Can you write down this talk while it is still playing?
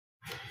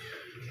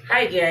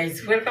Hi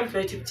guys, welcome to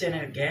my YouTube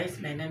channel guys.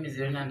 My name is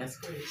Rona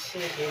underscore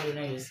share. You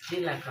know your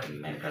skill like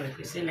American like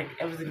you say like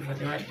everything for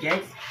the world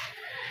guys.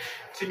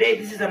 Today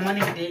this is a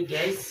morning day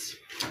guys.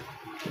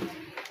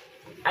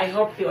 I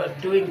hope you are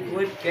doing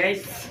good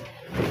guys.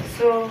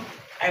 So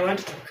I want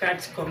to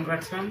cut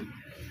congrats mom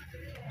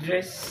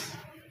dress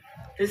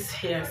this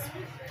hair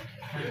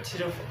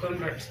material for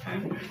congrats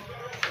mom.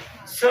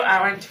 So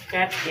I want to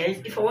cut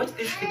guys. If you watch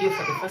this video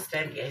for the first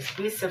time guys,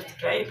 please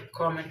subscribe,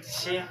 comment,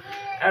 share.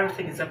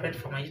 Everything is open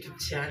for my YouTube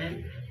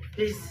channel.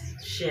 Please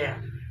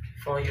share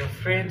for your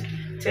friend.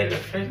 Tell your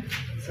friend,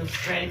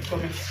 subscribe,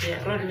 comment,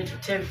 share. Roll me to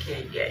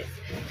 10K guys.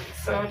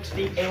 So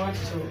today I want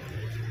to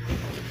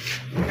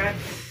cut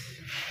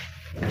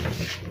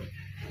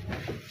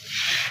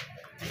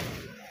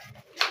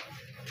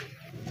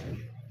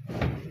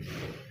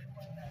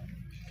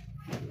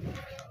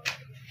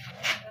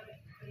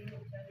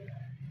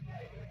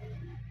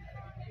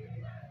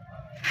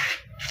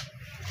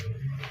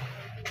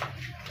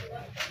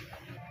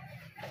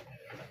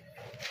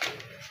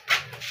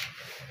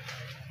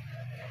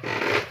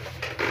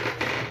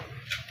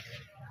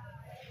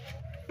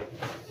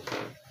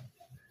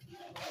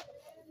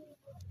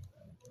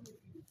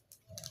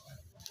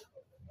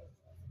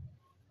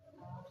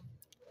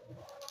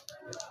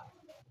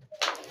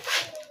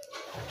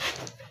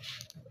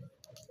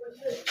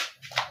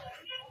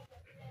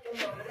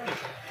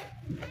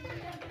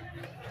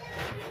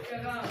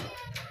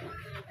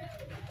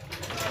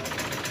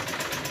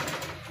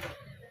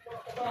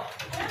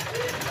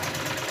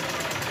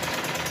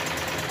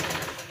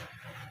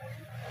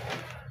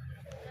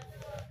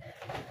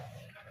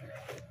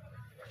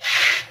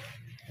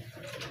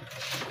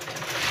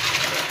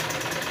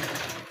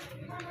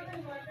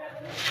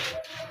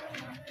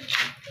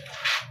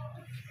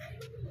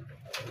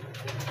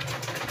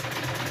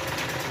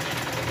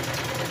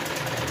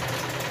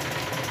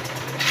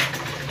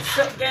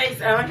So guys,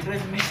 I want to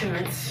raise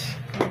measurements.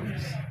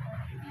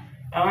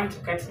 I want to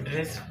cut the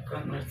dress for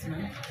congrats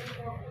man.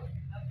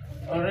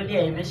 Already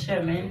I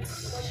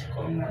measurements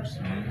congrats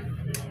man.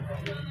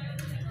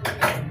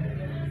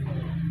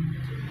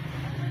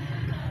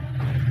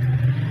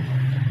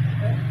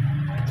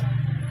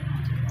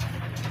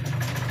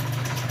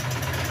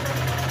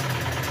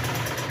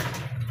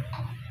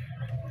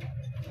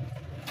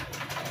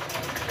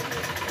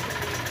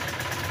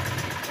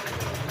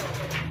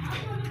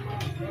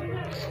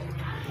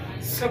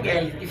 So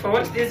guys, if you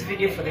watch this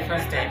video for the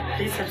first time,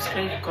 please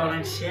subscribe,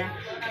 comment, share.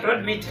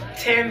 Road me to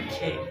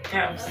 10K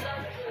tabs.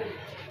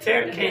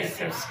 10K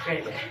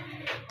subscriber.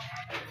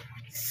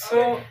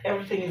 So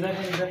everything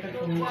is open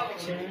for me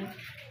to change.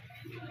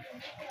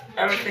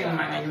 Everything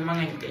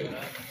mangan guys.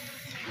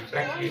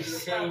 Like you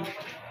say.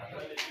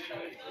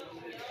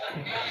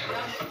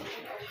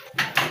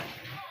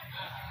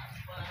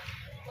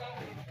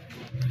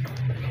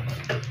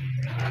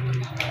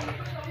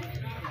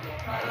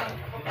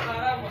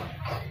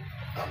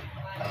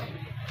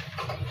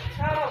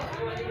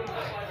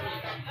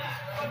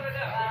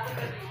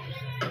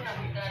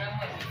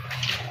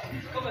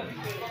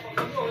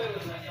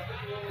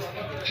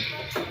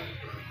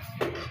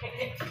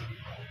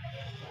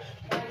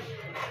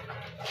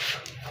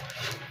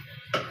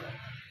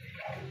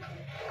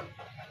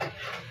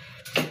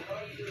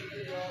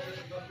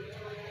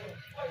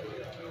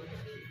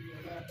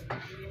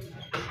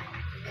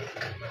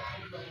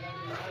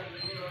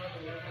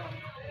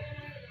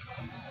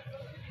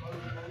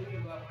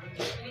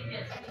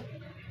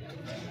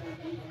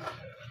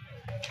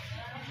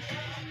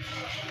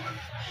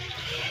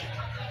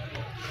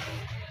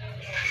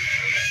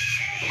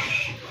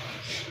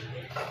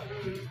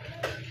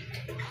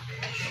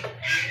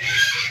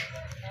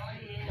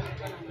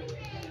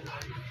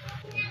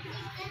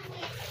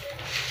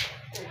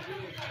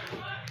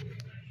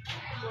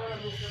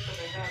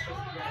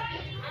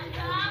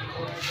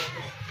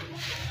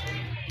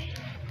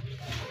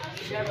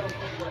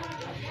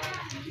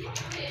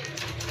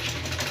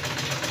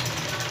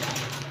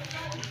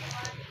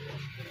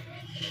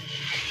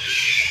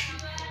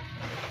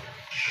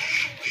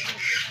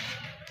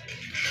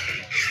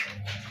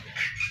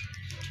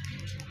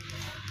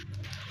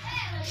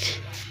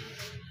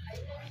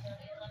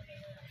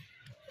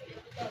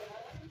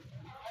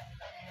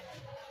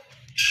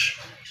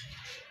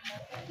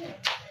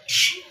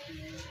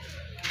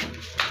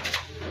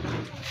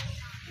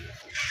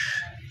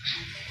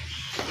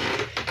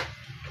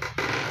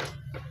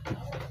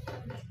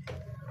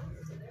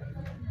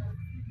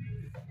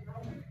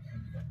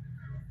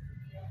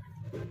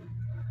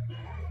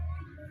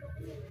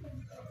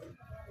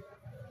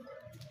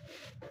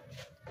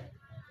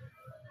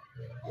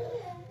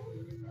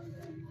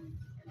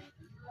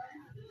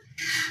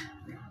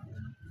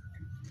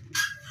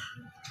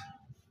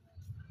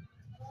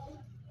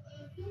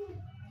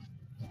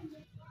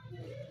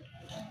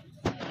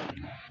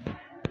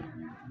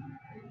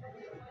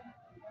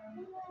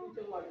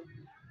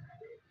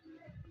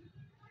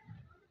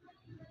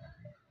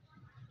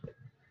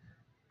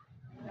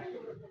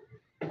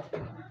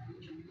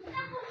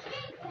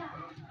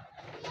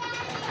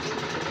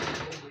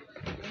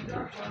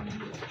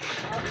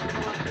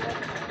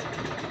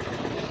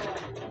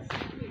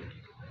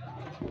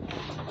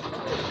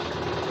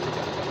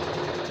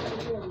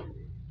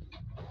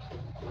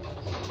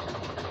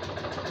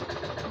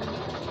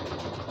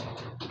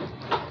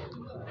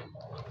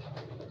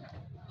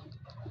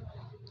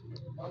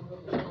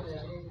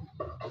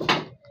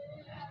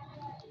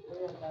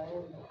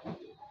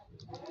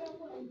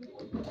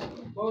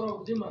 Bora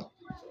uzima.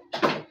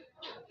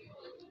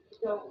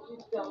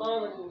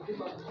 Maana ni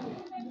uzima.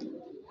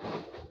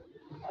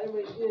 Hayo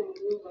wengine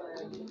ni nyumba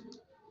ya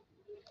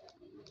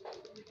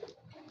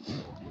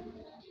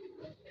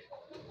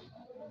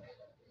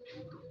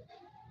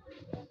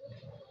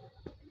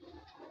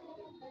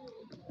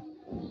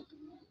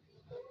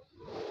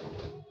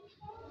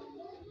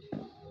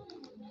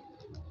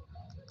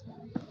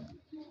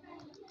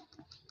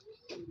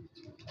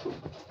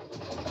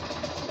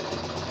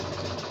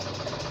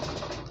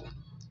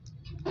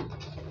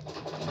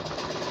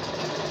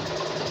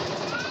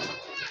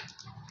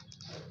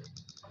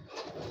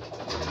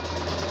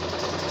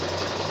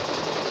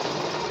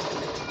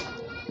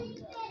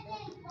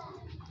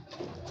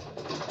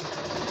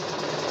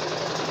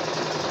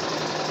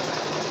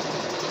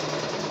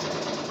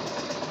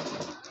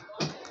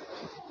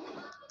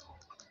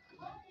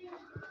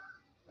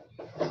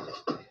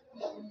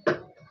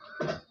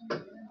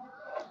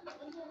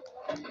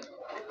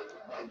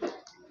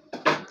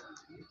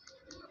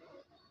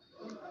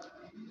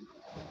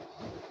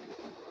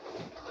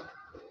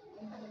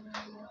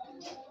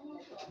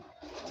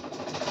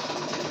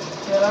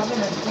Grabe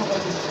na dito ko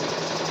dito.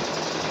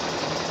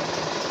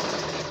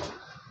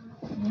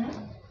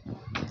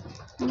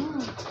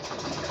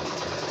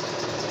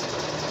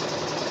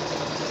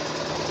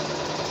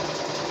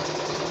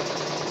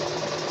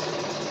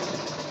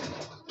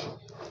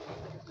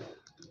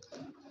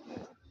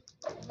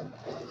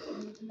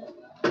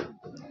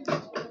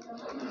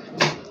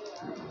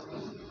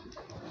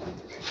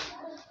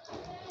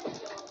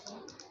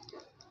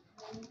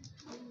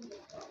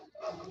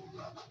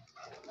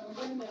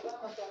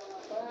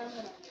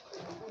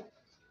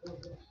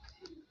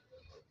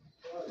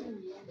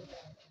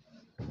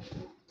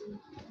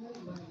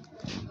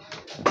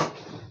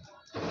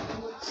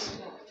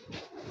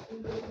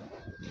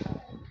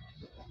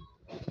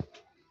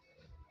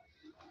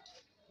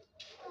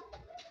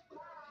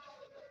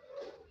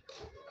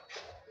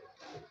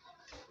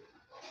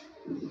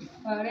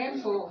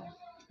 Parejo.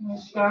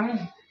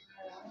 Muskang.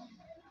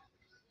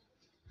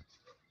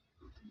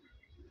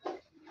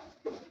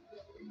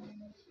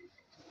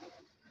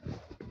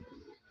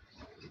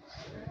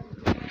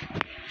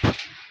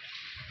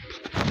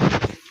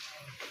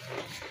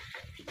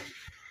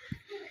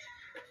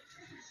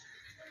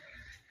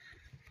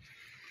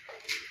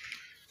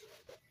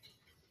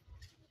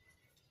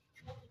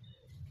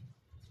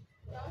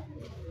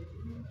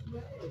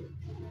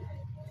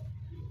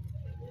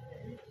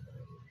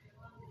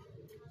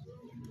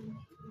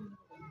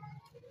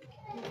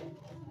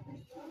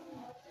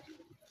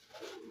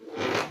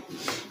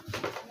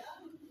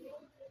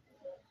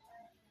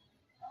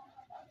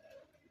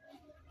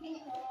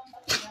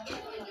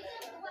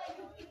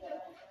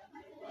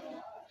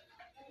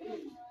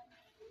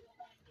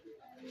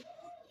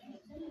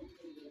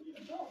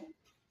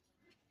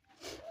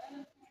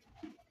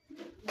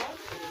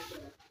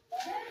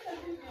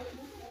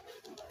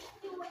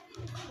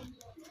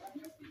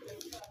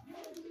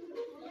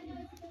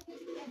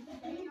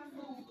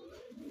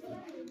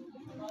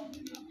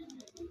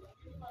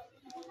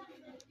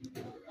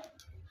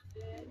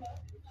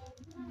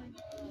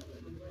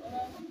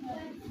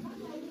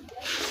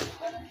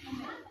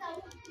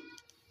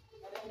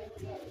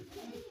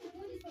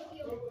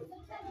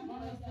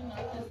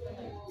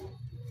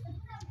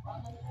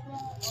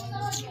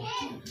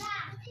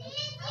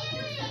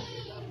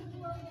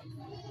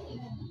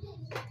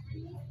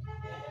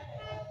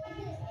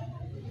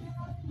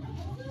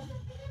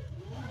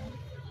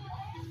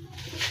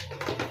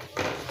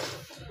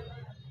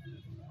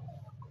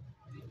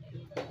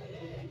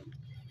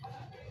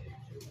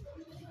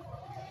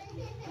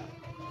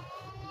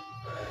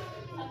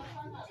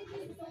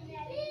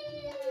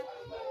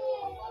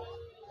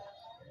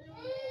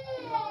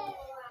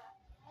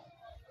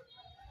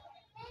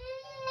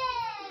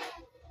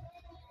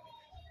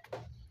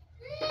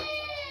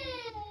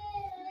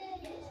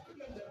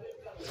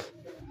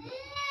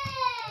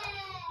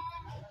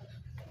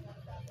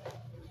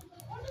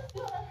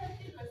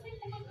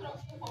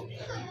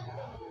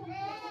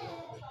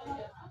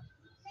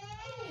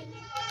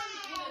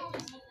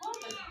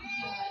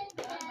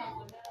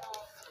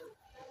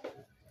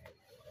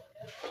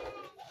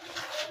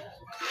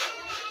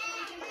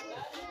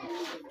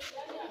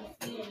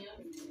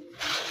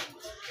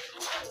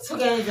 So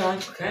guys, I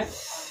want to cut,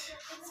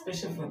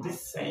 especially for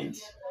this side,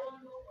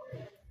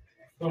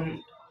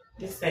 from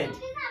this side.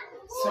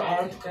 So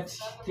I want to cut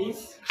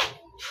this.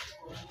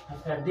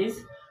 After this,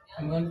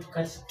 I'm going to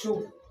cut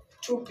two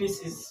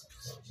pieces,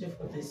 especially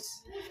for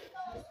this.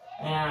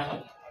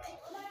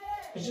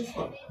 Especially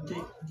for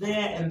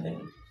there and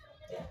then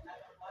there.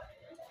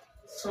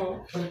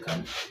 So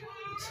welcome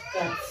to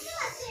cut.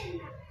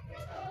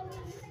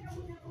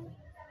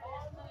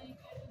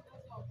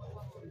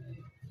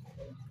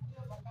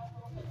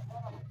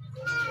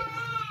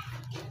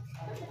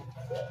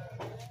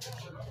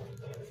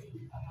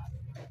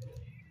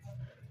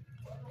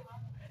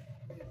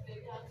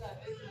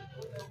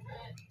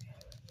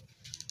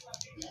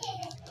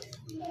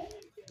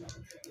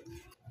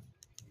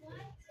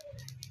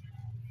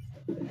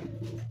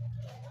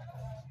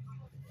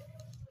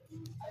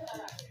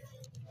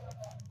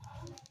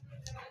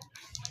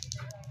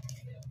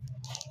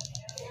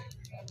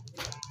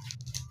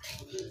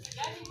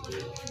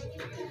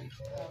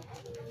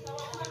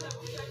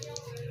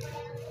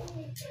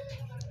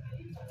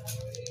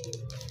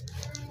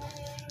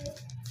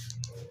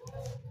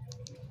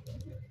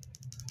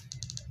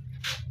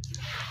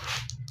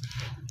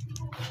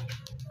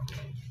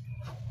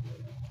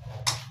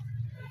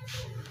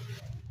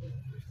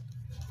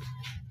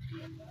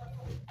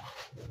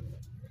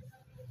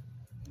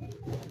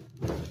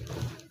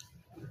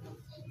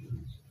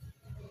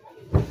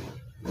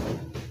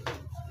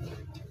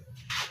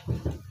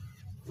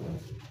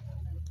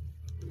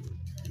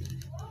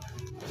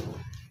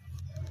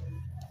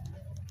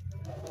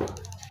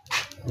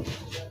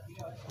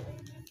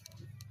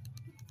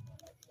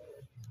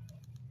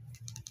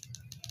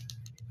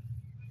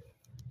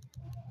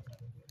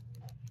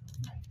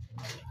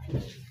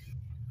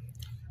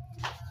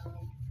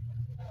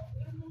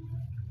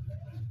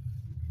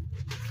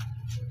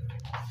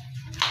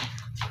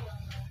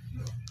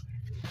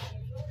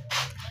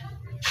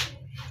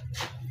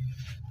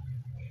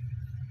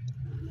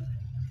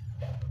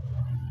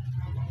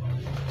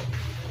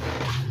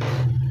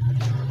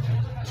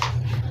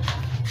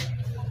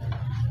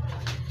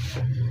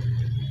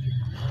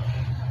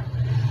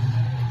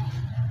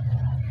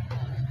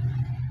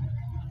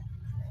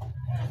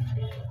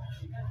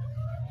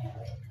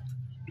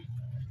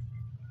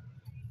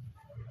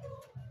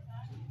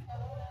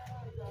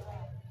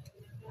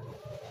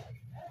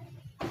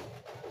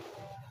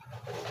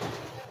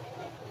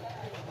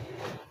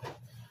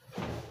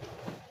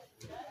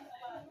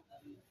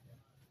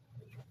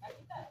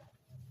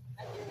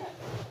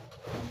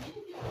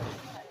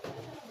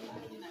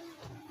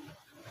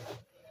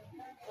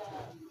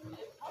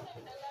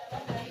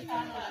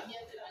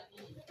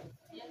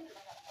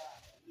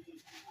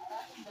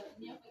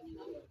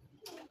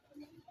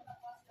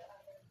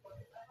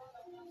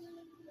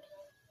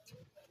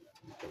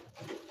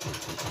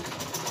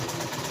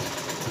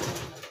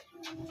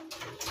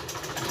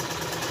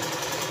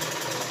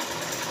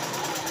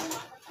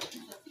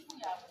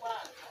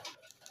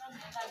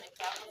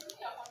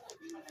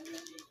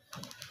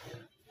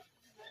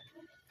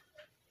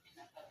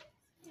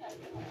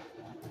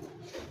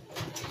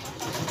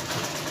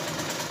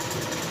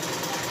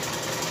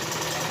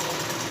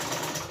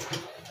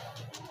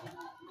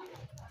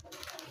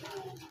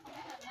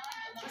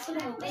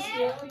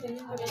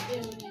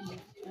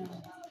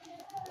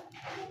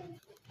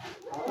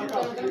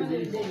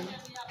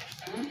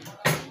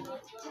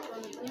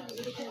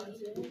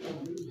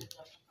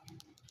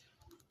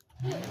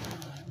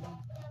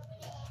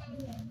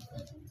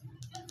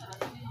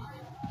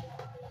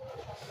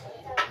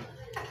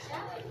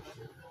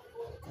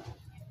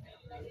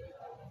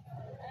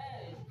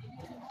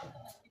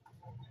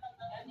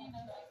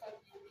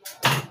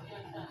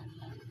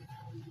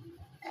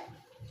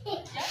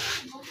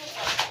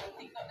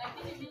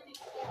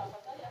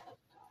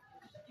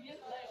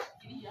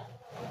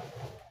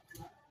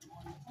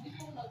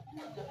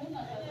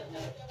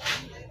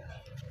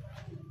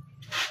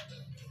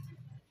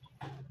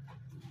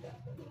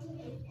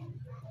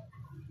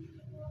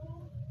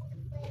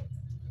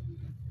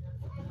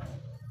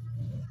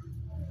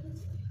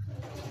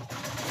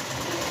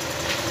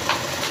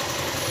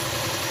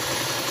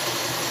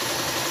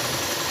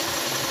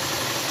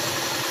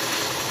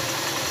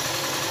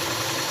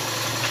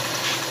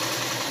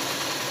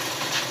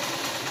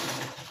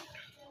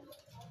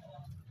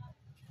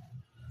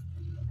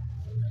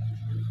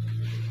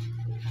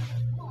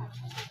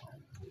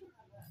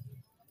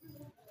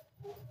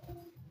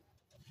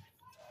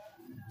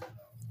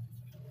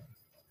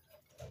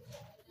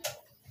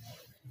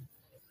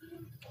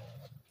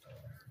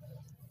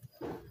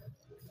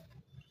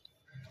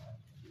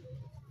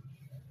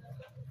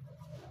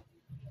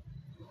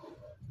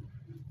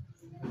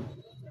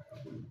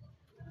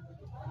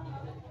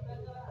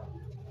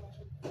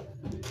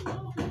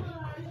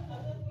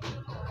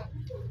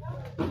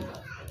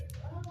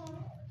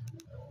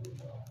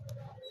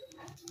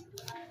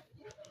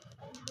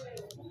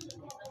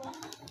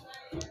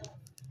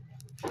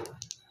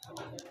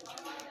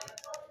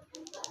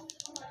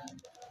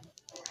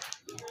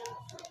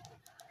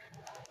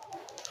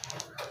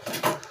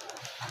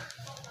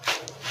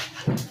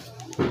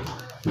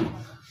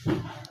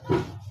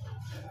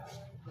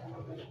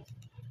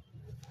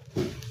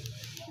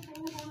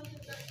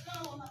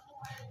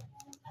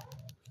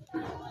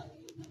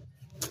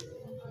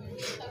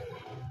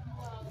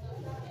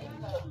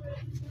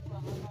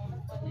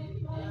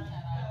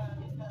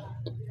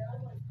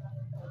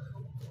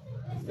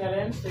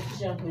 Starałem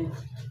stopisha kwenye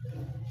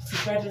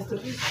sipate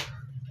stopisha.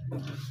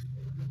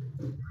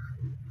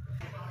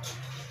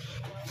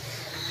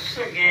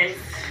 So guys,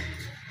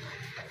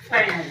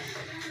 finally.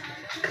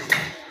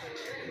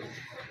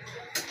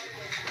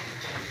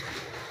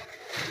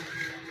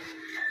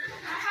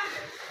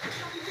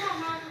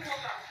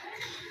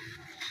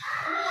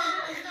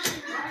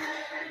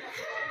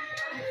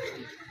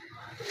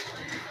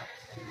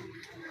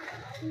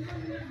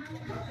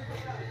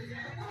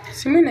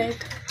 Simu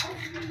inaita.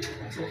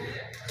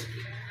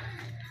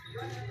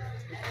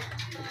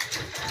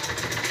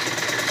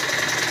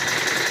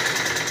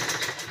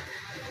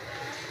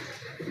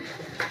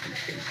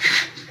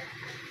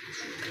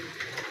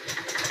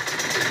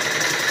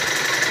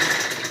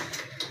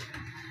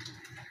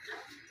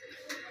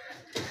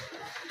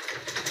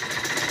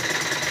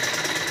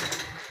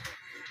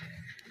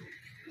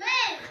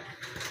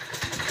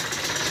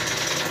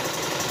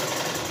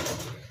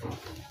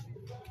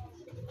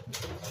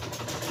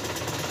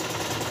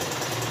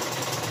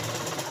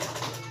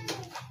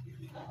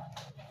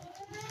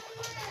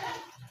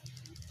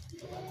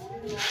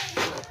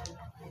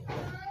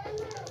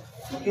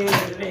 Okay,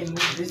 let me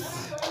remove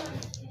this.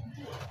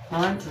 I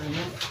want to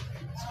remove,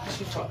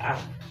 especially for up.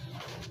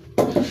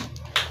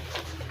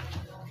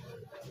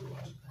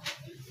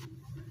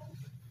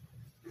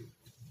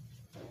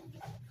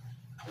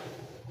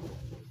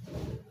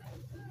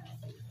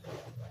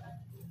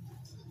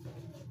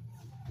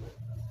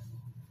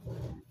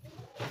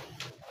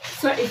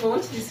 So if you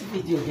watch this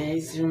video,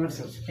 guys, remember to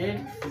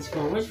subscribe. If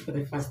you watch for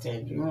the first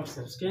time, remember to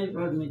subscribe.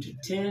 Roll me to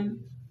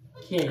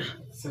 10K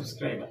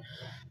subscriber.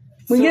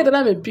 Mwingine tena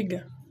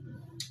amepiga.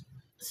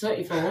 So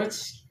if I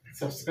watch,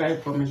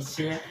 subscribe, comment,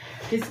 share.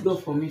 Please go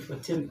for me for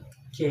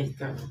 10K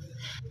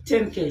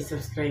 10K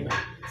subscriber.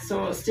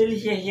 So still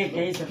here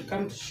guys, I've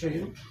come to show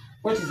you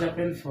what is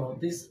happening for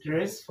this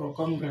dress for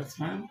congrats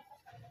man.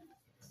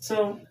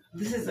 So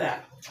this is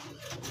a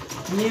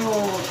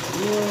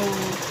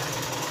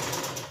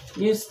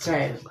new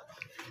style.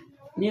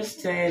 New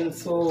style.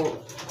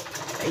 So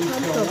if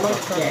you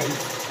watch guys,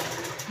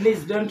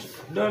 please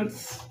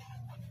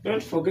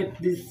don't forget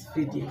this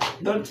video.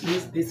 Don't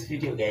miss this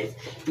video guys,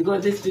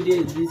 because this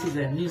is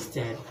a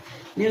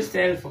new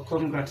style for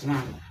congrats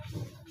man.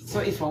 So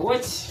if I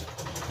watch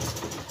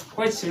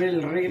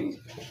real,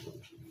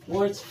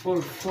 watch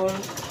full.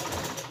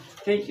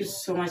 Thank you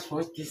so much for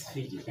watching this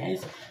video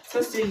guys.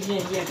 So still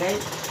here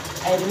guys,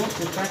 I removed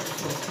the part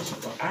for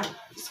special app.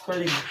 It's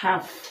called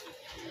half.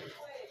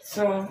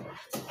 So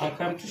I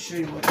come to show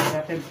you what has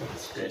happened for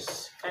this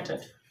dress. Cut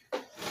it.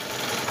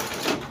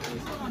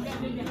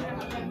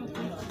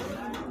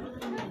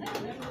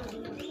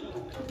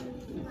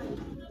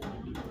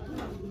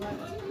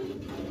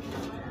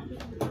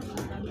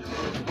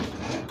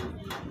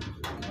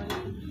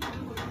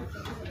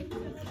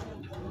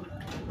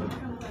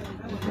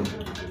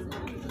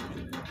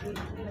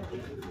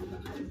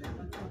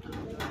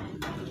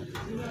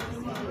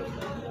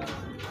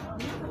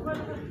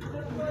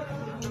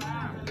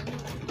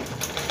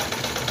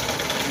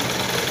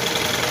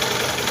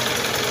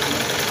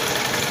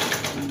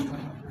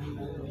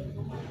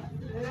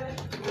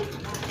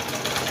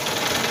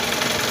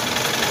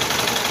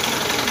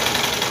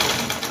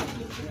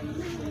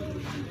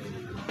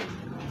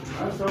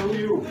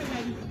 You.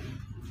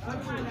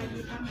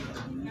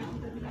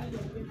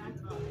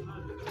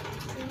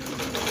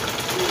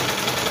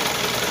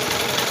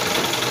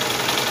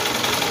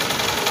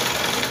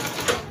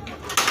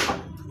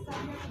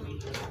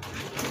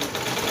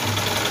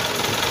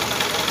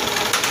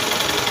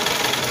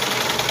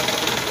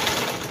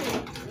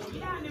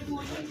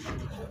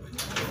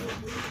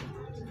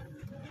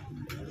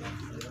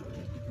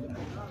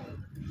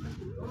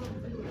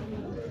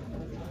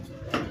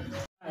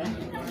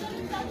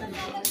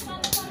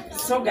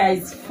 So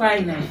guys,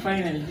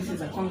 finally, this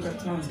is a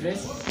congrats man's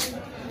dress.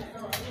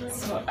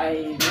 So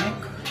I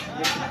make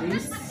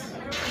this.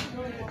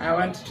 I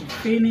want to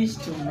finish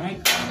to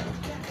make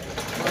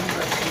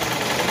congrats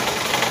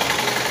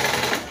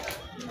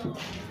man.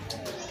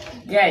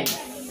 Guys,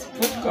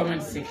 put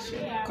comment section.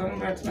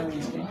 Congrats man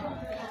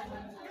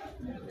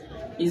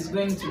is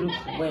going to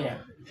look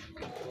where.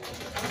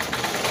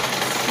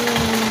 So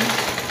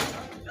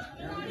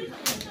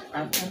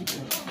I'm going to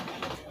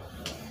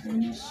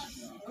finish.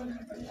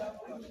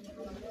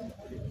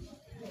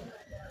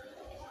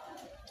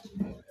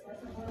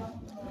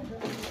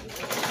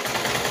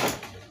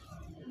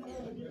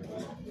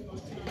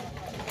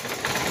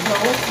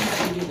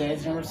 Guys,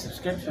 remember to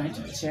subscribe to my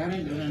YouTube channel.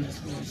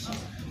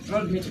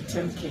 Roll me to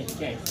 10K,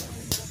 guys.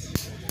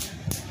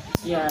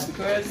 Yeah,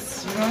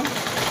 because you know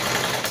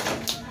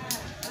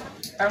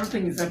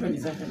everything is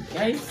happening,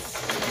 guys.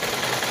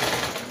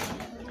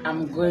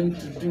 I'm going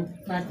to do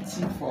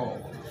party for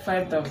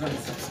 5,000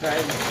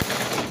 subscribers.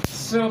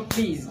 So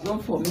please go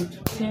for me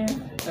to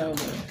 10,000.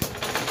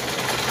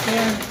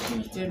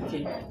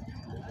 10K.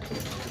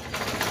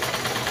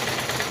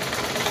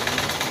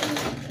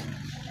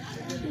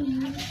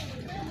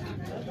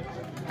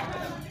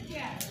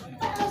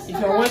 If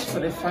you watch for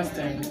the first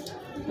time,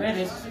 where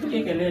is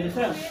speak a lady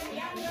first?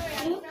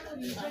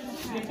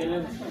 Speak a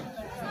lady first.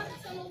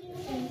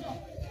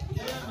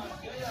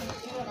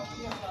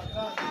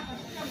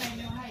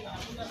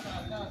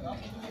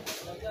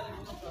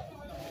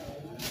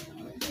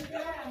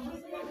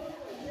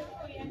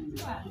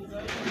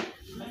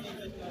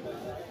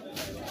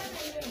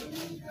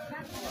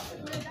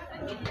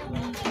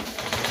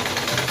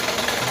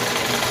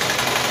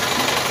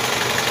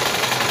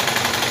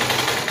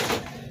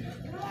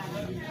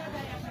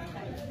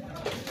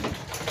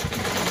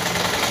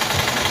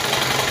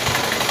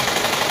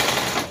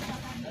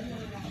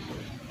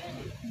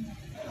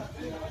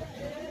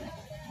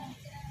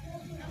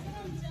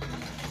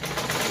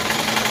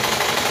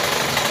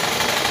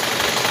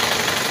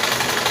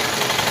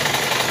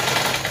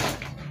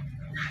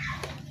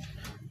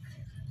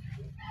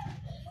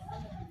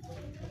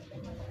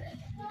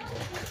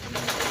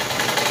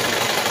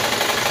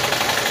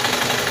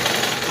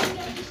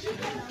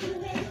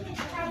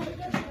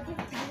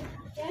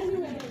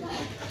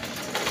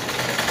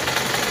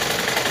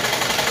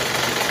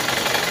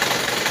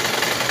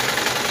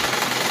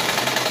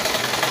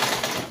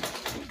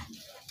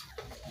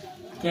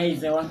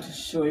 guys, I want to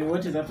show you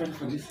what is happening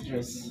for this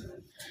dress.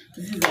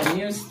 This is a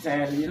new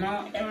style, you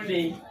know. Every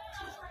day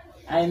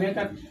I make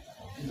a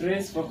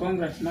dress for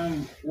Congrats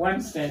Mom.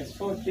 One style.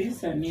 For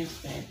this a new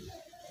style.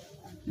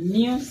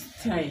 New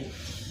style,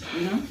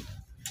 you know.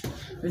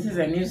 This is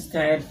a new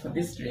style for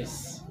this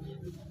dress.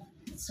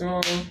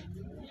 So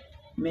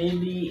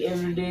maybe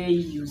every day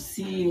you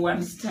see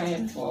one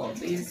style for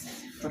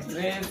this for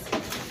dress.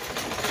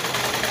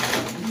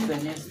 This is a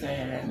new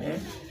style and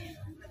then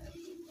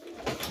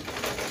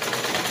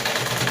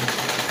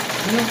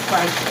new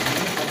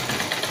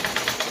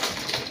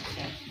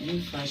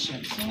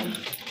fashion. So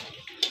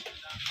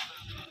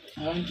I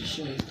want to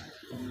show you.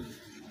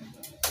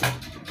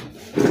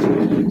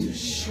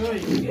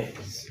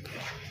 Guys.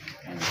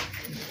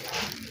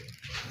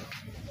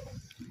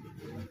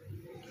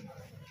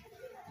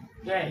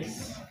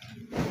 Guys,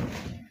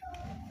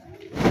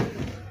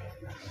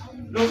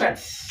 look at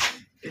this.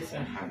 Is a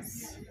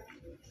house.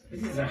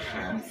 This is a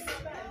house.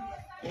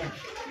 Yeah,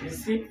 you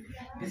see,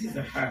 this is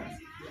a house.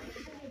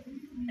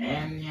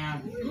 And yeah,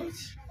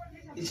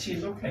 it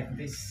should look like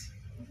this.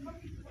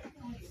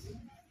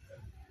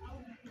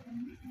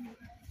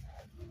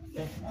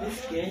 Like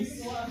this,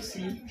 guys, you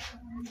see.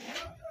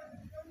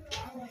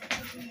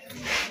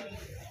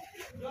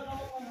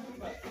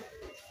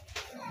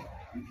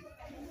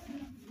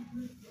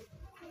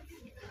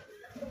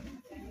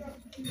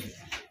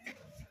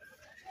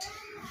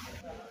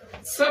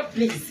 So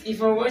please, if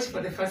you watch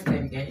for the first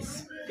time,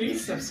 guys,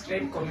 please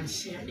subscribe, comment,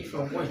 share if you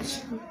watch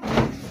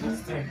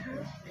first time.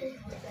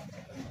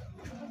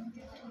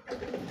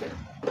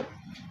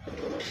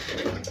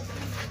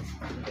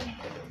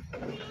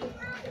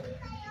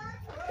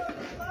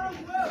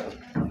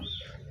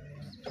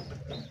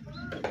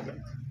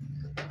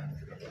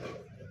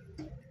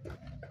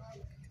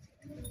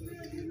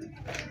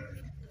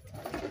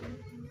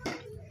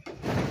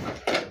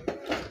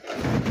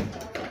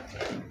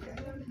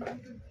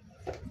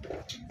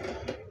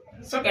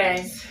 So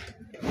guys,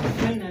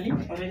 finally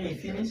already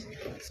finished.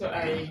 So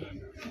I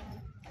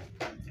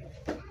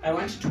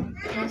want to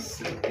pass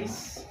like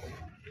this.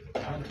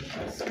 I want to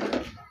pass.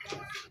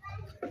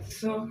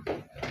 So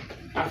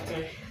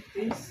after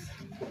this,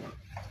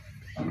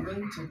 I'm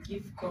going to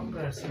give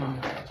Congrats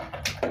Mom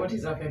what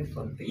is happening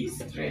for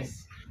this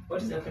dress.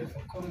 What is happening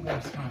for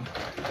Congrats Mom?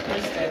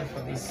 What style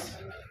for this?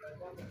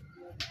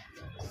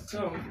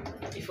 So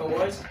if you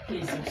watch,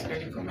 please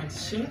subscribe, comment,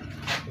 share.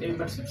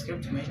 Remember to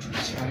subscribe to my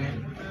YouTube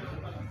channel.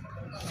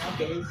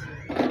 Okay.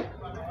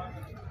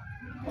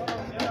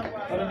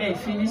 Already I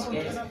finished,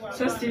 guys.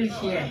 So still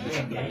here,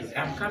 guys.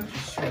 I'm come to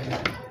show you.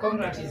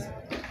 Congrats is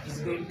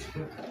going to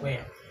look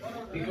where?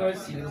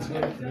 Because it is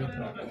going to look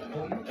like at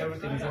home.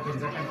 Everything is happening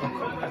for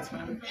Congrats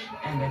Mom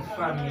and the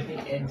family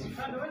and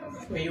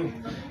for you.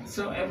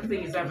 So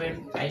everything is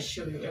happening. I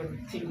show you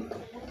everything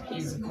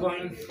is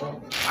going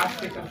for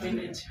Africa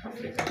village,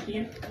 Africa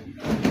here.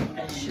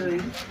 I show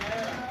you.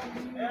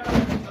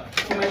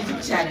 My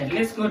YouTube channel.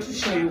 Let's go to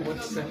show you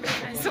what's up.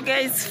 So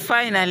guys,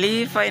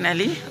 finally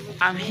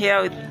I'm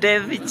here with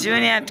Davy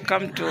Jr. to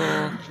come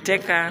to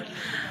take a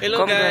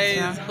Hello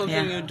guys,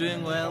 hoping you're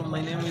doing well. My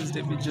name is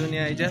Davy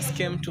Jr. I just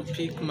came to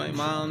pick my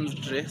mom's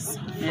dress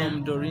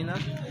from Dorina.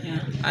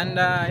 And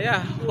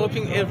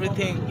hoping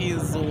everything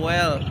is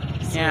well.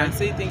 So I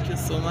say thank you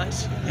so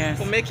much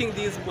for making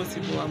this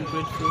possible. I'm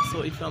grateful.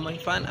 So if you're my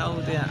fan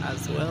out there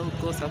as well,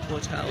 go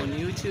support her on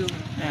YouTube.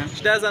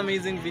 She does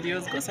amazing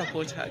videos. Go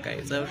support her,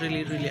 guys. I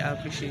really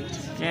appreciate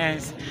it.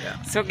 Yes.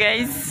 So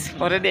guys,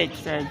 already I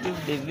give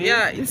Davy.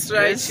 Yeah, it's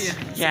right here.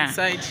 It's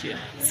inside here.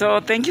 So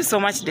thank you so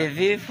much,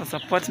 Davy, for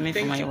supporting me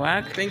for my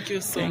work. Thank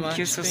you so much. Thank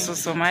you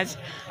so much.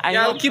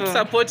 I'll keep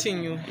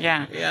supporting you.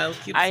 I'll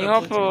keep I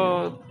hope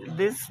you.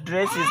 This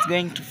dress is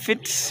going to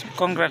fit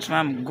Congrats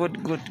Mom. Good.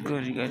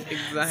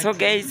 Exactly. So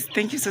guys,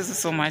 thank you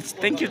so much.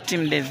 Thank you,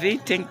 Team Davy.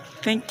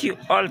 Thank you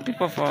all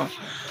people for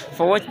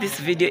watch this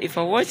video. If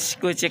you watch,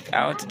 go check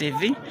out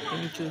Davy.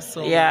 Thank you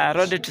so much.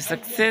 Road to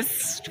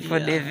success for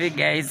Davy,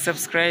 guys.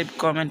 Subscribe,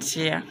 comment,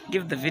 share.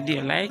 Give the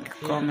video like,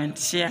 comment,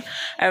 share.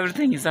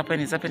 Everything is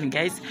happening,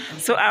 guys.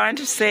 So I want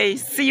to say,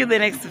 see you the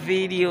next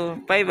video.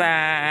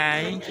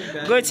 Bye.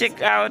 Go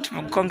check out.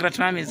 Congrats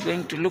Mom is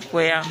going to look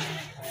where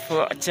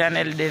for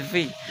channel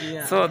Davy.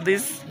 So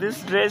this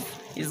dress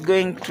is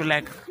going to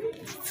like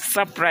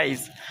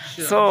surprise.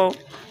 So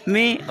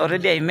me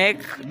already I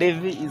make.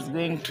 Davy is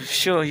going to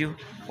show you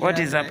what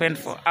is happening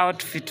for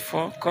outfit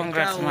for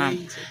Congrats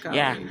Mom.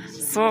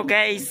 So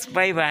guys,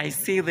 bye.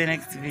 See you the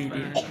next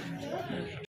video.